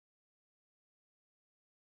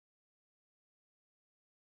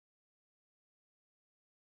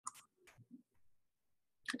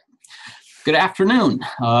Good afternoon.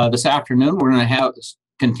 This afternoon, we're going to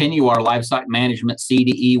continue our Livestock Management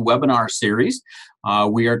CDE webinar series.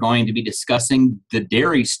 We are going to be discussing the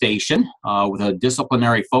dairy station with a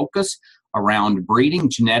disciplinary focus around breeding,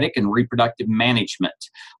 genetic, and reproductive management.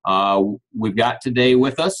 We've got today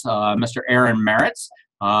with us Mr. Aaron Maritz.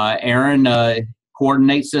 Aaron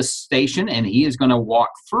coordinates this station, and he is going to walk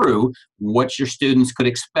through what your students could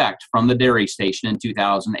expect from the dairy station in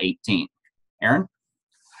 2018. Aaron?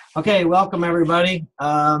 Okay, welcome everybody.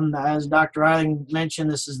 As Dr. Eiling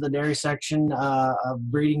mentioned, this is the dairy section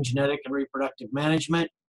of breeding, genetic, and reproductive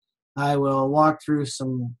management. I will walk through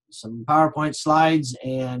some PowerPoint slides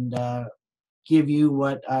and give you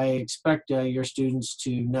what I expect your students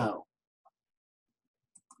to know.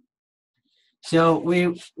 So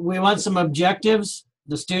we want some objectives.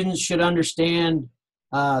 The students should understand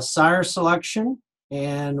sire selection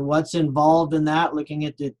and what's involved in that, looking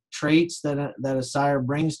at the traits that a sire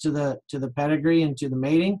brings to the pedigree and to the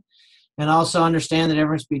mating, and also understand the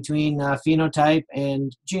difference between phenotype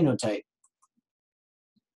and genotype.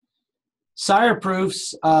 Sire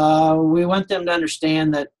proofs, we want them to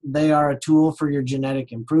understand that they are a tool for your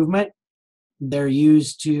genetic improvement. They're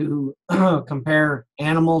used to compare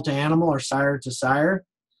animal to animal or sire to sire,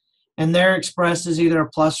 and they're expressed as either a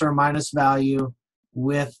plus or a minus value,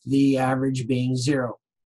 with the average being 0.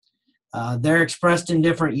 They're expressed in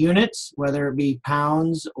different units, whether it be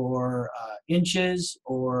pounds or inches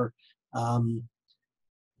or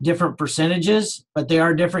different percentages, but they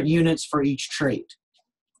are different units for each trait.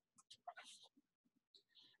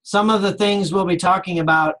 Some of the things we'll be talking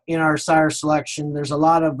about in our sire selection, there's a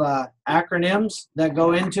lot of acronyms that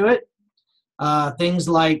go into it. Things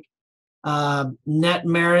like net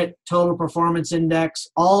merit, total performance index,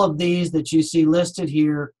 all of these that you see listed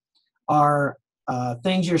here are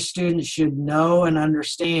things your students should know and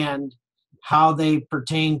understand how they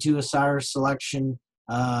pertain to a sire selection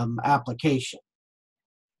application.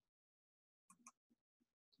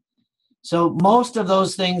 So most of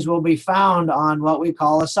those things will be found on what we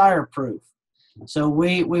call a sire proof. So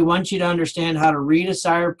we want you to understand how to read a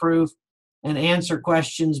sire proof and answer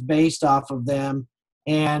questions based off of them,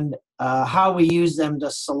 and how we use them to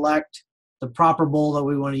select the proper bull that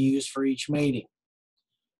we want to use for each mating.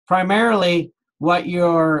 Primarily, what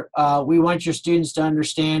we want your students to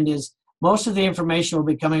understand is most of the information will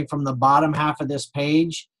be coming from the bottom half of this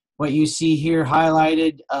page. What you see here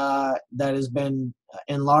highlighted that has been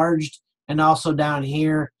enlarged, and also down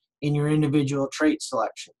here in your individual trait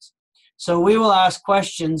selections. So we will ask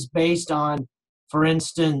questions based on, for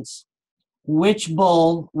instance, which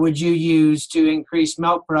bull would you use to increase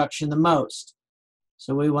milk production the most?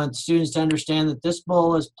 So we want students to understand that this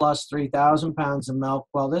bull is plus 3,000 pounds of milk,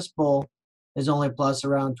 while this bull is only plus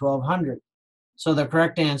around 1,200. So the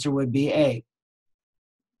correct answer would be A.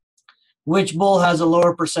 Which bull has a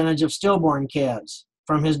lower percentage of stillborn calves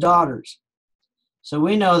from his daughters? So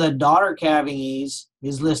we know that daughter calving ease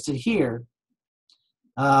is listed here.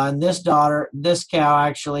 And this cow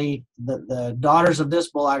actually, the daughters of this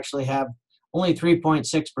bull actually have only 3.6%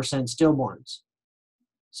 stillborns.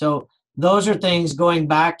 So those are things, going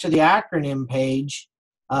back to the acronym page,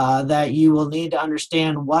 that you will need to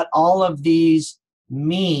understand what all of these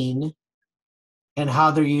mean and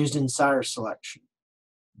how they're used in sire selection.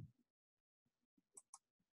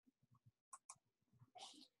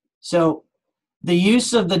 So the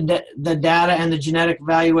use of the data and the genetic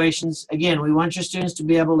evaluations, again, we want your students to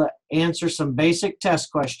be able to answer some basic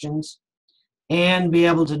test questions and be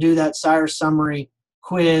able to do that sire summary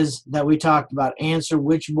quiz that we talked about. Answer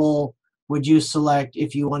which bull would you select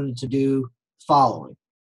if you wanted to do following.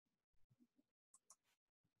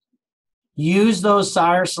 Use those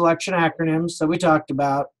sire selection acronyms that we talked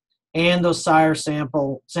about and those sire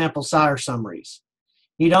sample sire summaries.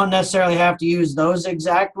 You don't necessarily have to use those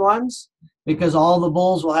exact ones, because all the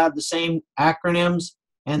bulls will have the same acronyms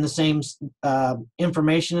and the same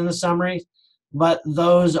information in the summaries, but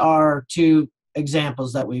those are 2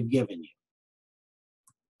 examples that we've given you.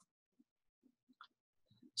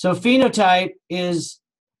 So phenotype is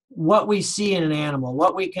what we see in an animal,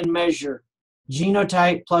 what we can measure.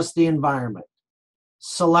 Genotype plus the environment.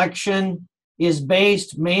 Selection is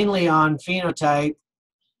based mainly on phenotype.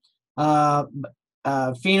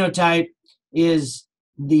 Phenotype is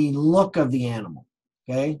the look of the animal,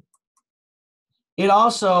 okay? It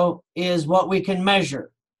also is what we can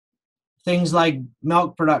measure. Things like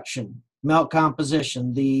milk production, milk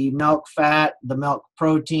composition, the milk fat, the milk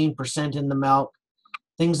protein, percent in the milk.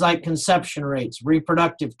 Things like conception rates,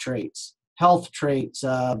 reproductive traits, health traits,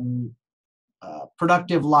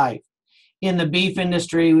 productive life. In the beef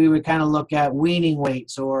industry, we would kind of look at weaning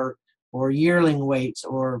weights or or yearling weights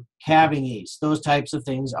or calving ease. Those types of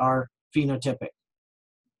things are phenotypic.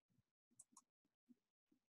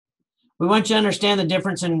 We want you to understand the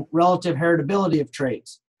difference in relative heritability of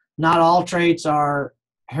traits. Not all traits are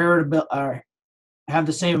have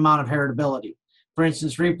the same amount of heritability. For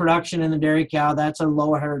instance, reproduction in the dairy cow, that's a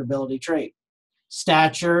low heritability trait.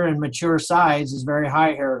 Stature and mature size is very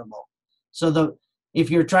high heritable. So if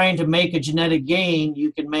you're trying to make a genetic gain,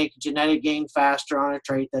 you can make a genetic gain faster on a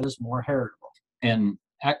trait that is more heritable. And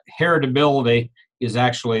heritability is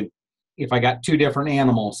actually, if I got two different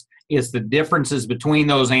animals, it's the differences between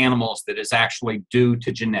those animals that is actually due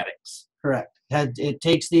to genetics. Correct. It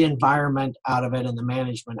takes the environment out of it and the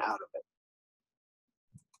management out of it.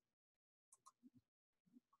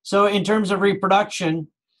 So in terms of reproduction,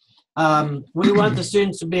 we want the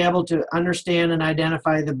students to be able to understand and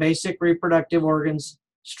identify the basic reproductive organs,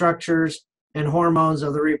 structures, and hormones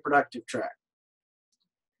of the reproductive tract.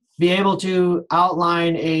 Be able to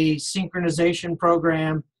outline a synchronization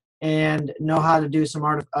program and know how to do some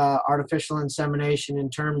artificial insemination in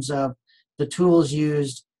terms of the tools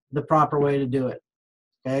used, the proper way to do it.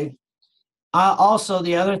 Okay. Also,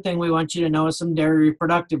 the other thing we want you to know is some dairy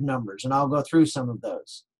reproductive numbers, and I'll go through some of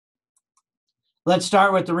those. Let's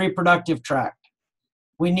start with the reproductive tract.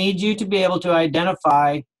 We need you to be able to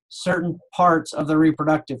identify certain parts of the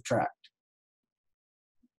reproductive tract.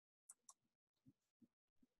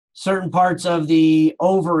 Certain parts of the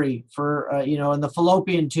ovary and the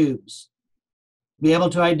fallopian tubes. Be able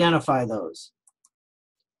to identify those.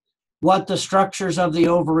 What the structures of the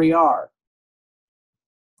ovary are.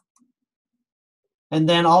 And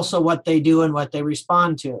then also what they do and what they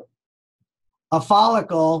respond to. A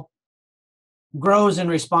follicle grows in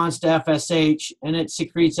response to FSH and it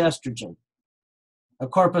secretes estrogen. A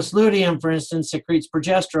corpus luteum, for instance, secretes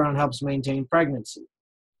progesterone and helps maintain pregnancy.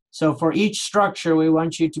 So for each structure, we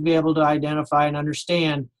want you to be able to identify and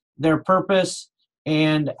understand their purpose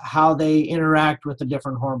and how they interact with the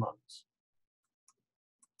different hormones.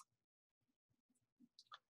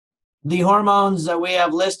 The hormones that we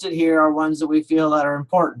have listed here are ones that we feel that are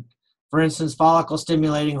important. For instance, follicle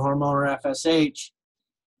stimulating hormone, or FSH,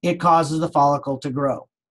 it causes the follicle to grow.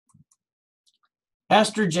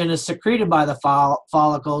 Estrogen is secreted by the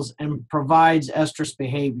follicles and provides estrous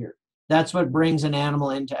behavior. That's what brings an animal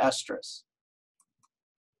into estrus.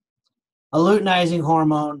 A luteinizing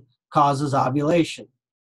hormone causes ovulation.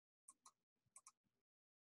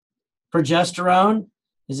 Progesterone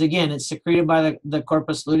is, again, it's secreted by the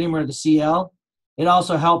corpus luteum, or the CL. It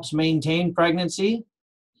also helps maintain pregnancy.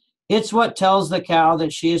 It's what tells the cow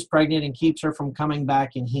that she is pregnant and keeps her from coming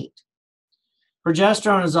back in heat.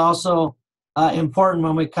 Progesterone is also important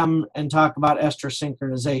when we come and talk about estrous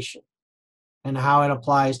synchronization and how it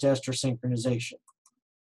applies to estrous synchronization.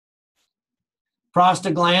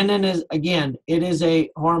 Prostaglandin is, again, it is a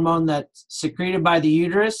hormone that's secreted by the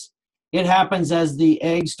uterus. It happens as the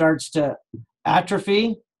egg starts to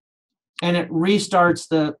atrophy, and it restarts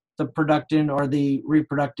the productive or the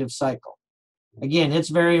reproductive cycle. Again, it's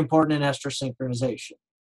very important in estrous synchronization.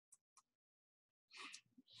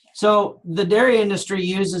 So the dairy industry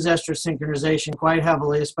uses estrous synchronization quite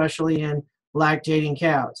heavily, especially in lactating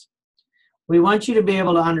cows. We want you to be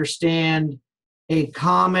able to understand a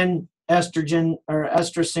common estrogen or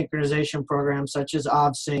estrous synchronization program such as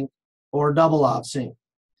OVSync or double OVSync.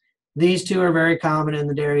 These two are very common in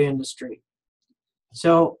the dairy industry.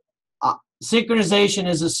 So synchronization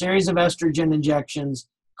is a series of estrogen injections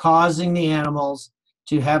causing the animals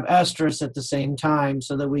to have estrus at the same time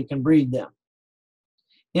so that we can breed them.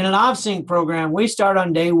 In an OVSync program, we start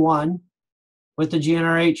on day 1 with the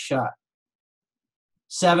GnRH shot.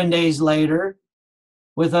 7 days later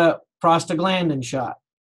with a prostaglandin shot.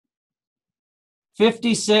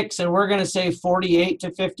 56, and we're going to say 48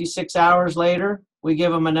 to 56 hours later, we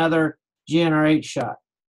give them another GnRH shot.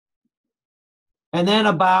 And then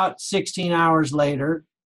about 16 hours later,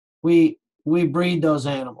 we breed those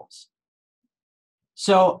animals.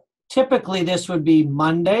 So typically this would be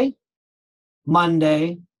Monday,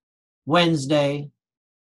 Wednesday,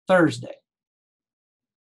 Thursday.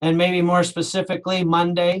 And maybe more specifically,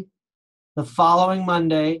 Monday, the following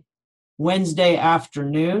Monday, Wednesday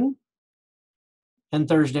afternoon, and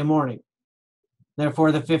Thursday morning.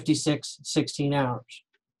 Therefore, the 16 hours.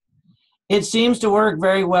 It seems to work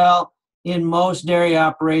very well in most dairy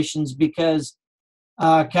operations because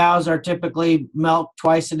cows are typically milked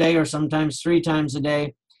twice a day or sometimes 3 times a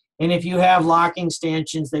day. And if you have locking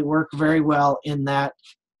stanchions, they work very well in that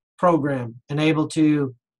program and able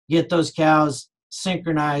to get those cows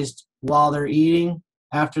synchronized while they're eating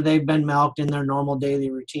after they've been milked in their normal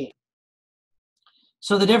daily routine.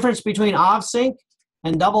 So the difference between OVSync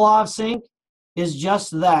And double OVSync is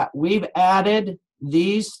just that. We've added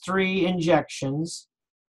these 3 injections,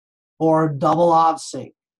 or double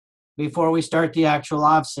OVSync, before we start the actual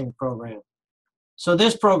OVSync program. So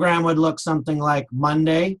this program would look something like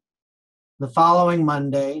Monday, the following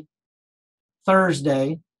Monday,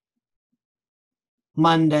 Thursday,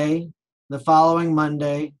 Monday, the following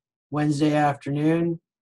Monday, Wednesday afternoon,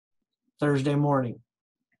 Thursday morning.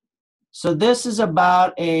 So this is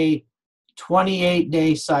about a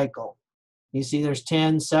 28-day cycle. You see there's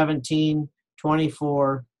 10, 17,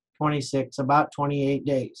 24, 26, about 28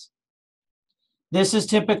 days. This is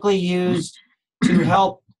typically used to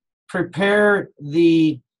help prepare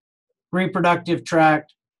the reproductive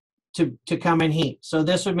tract to come in heat. So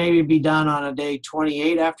this would maybe be done on a day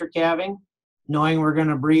 28 after calving, knowing we're going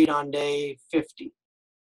to breed on day 50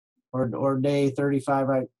 or day 35,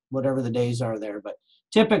 whatever the days are there. But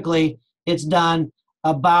typically it's done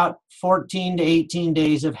about 14 to 18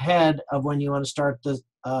 days ahead of when you want to start the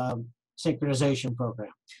synchronization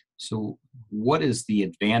program. So what is the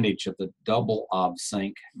advantage of the double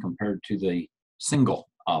OVSync compared to the single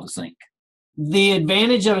OVSync? The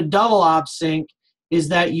advantage of a double OVSync is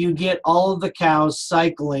that you get all of the cows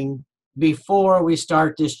cycling before we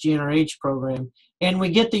start this GnRH program, and we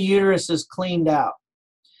get the uteruses cleaned out.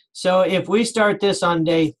 So if we start this on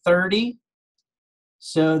day 30,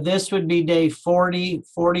 so this would be day 40,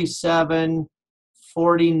 47,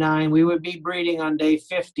 49, we would be breeding on day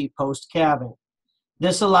 50 post-calving.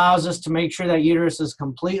 This allows us to make sure that uterus is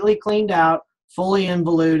completely cleaned out, fully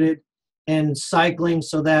involuted, and cycling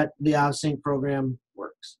so that the OVSync program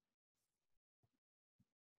works.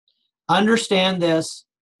 Understand this,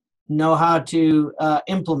 know how to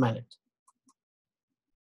implement it.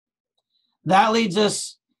 That leads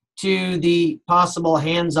us to the possible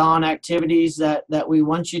hands-on activities that we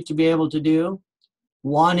want you to be able to do.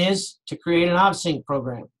 One is to create an OVSync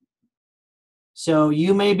program. So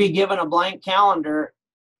you may be given a blank calendar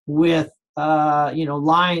with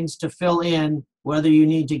lines to fill in whether you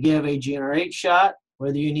need to give a GnRH shot,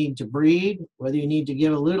 whether you need to breed, whether you need to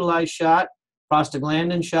give a lutealized shot,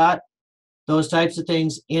 prostaglandin shot, those types of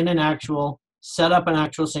things in an actual, set up an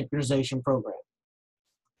actual synchronization program.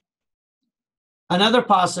 Another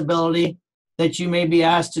possibility that you may be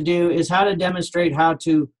asked to do is how to demonstrate how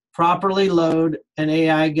to properly load an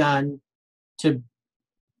AI gun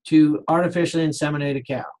to artificially inseminate a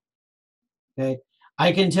cow. Okay,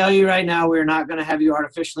 I can tell you right now we're not going to have you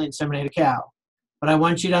artificially inseminate a cow, but I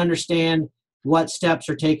want you to understand what steps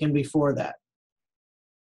are taken before that.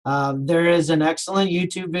 There is an excellent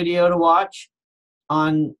YouTube video to watch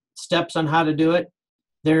on steps on how to do it.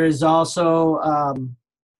 There is also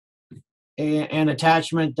an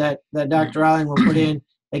attachment that Dr. Eiling will put in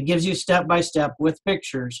that gives you step-by-step with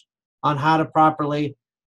pictures on how to properly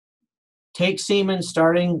take semen,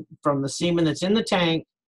 starting from the semen that's in the tank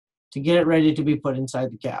to get it ready to be put inside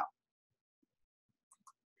the cow.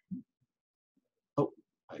 Oh,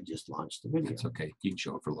 I just launched the video. It's okay. You can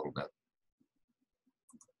show it for a little bit.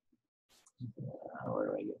 Where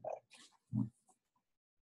do I get back?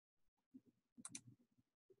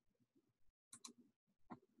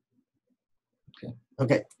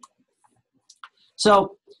 Okay.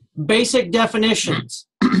 So, basic definitions.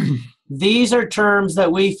 These are terms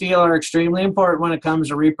that we feel are extremely important when it comes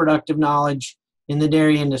to reproductive knowledge in the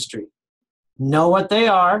dairy industry. Know what they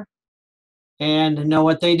are and know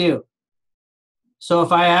what they do. So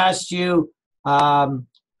if I asked you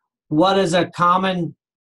what is a common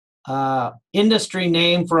industry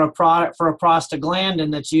name for a product, for a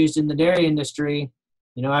prostaglandin that's used in the dairy industry,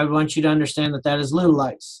 I want you to understand that is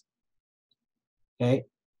lutealize. Okay.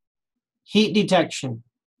 Heat detection,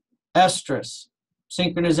 estrus,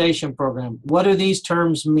 synchronization program. What do these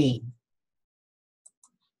terms mean?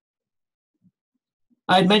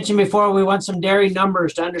 I'd mentioned before we want some dairy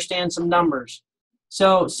numbers to understand some numbers.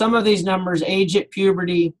 So some of these numbers: age at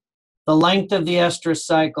puberty, the length of the estrus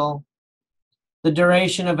cycle, the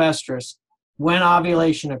duration of estrus, when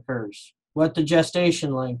ovulation occurs, what the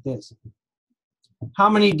gestation length is, how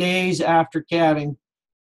many days after calving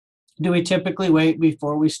do we typically wait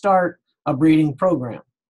before we start a breeding program.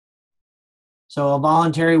 So a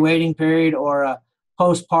voluntary waiting period or a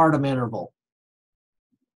postpartum interval.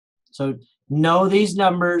 So know these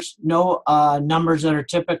numbers, know numbers that are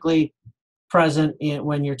typically present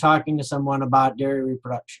when you're talking to someone about dairy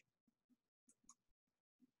reproduction.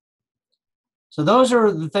 So those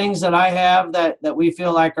are the things that I have that we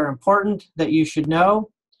feel like are important that you should know.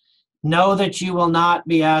 Know that you will not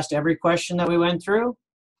be asked every question that we went through,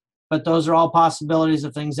 but those are all possibilities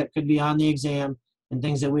of things that could be on the exam and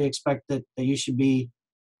things that we expect that you should be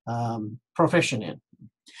proficient in.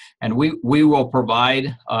 And we will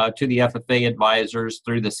provide to the FFA advisors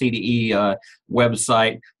through the CDE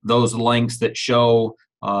website those links that show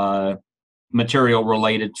material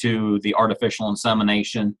related to the artificial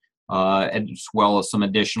insemination, as well as some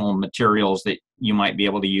additional materials that you might be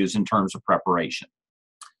able to use in terms of preparation.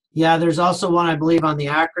 Yeah, there's also one, I believe, on the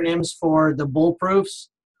acronyms for the bull proofs.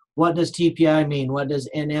 What does TPI mean? What does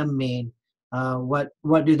NM mean?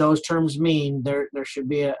 What do those terms mean? There should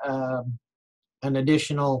be an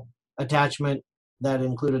additional attachment that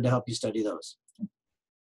included to help you study those.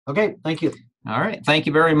 Okay, thank you. All right, thank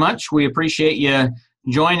you very much. We appreciate you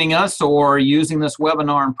joining us or using this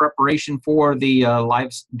webinar in preparation for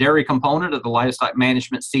the dairy component of the Livestock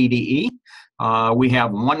Management CDE. We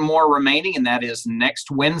have one more remaining, and that is next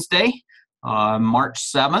Wednesday, March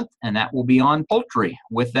 7th, and that will be on poultry.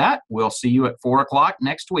 With that, we'll see you at 4 o'clock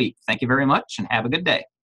next week. Thank you very much, and have a good day.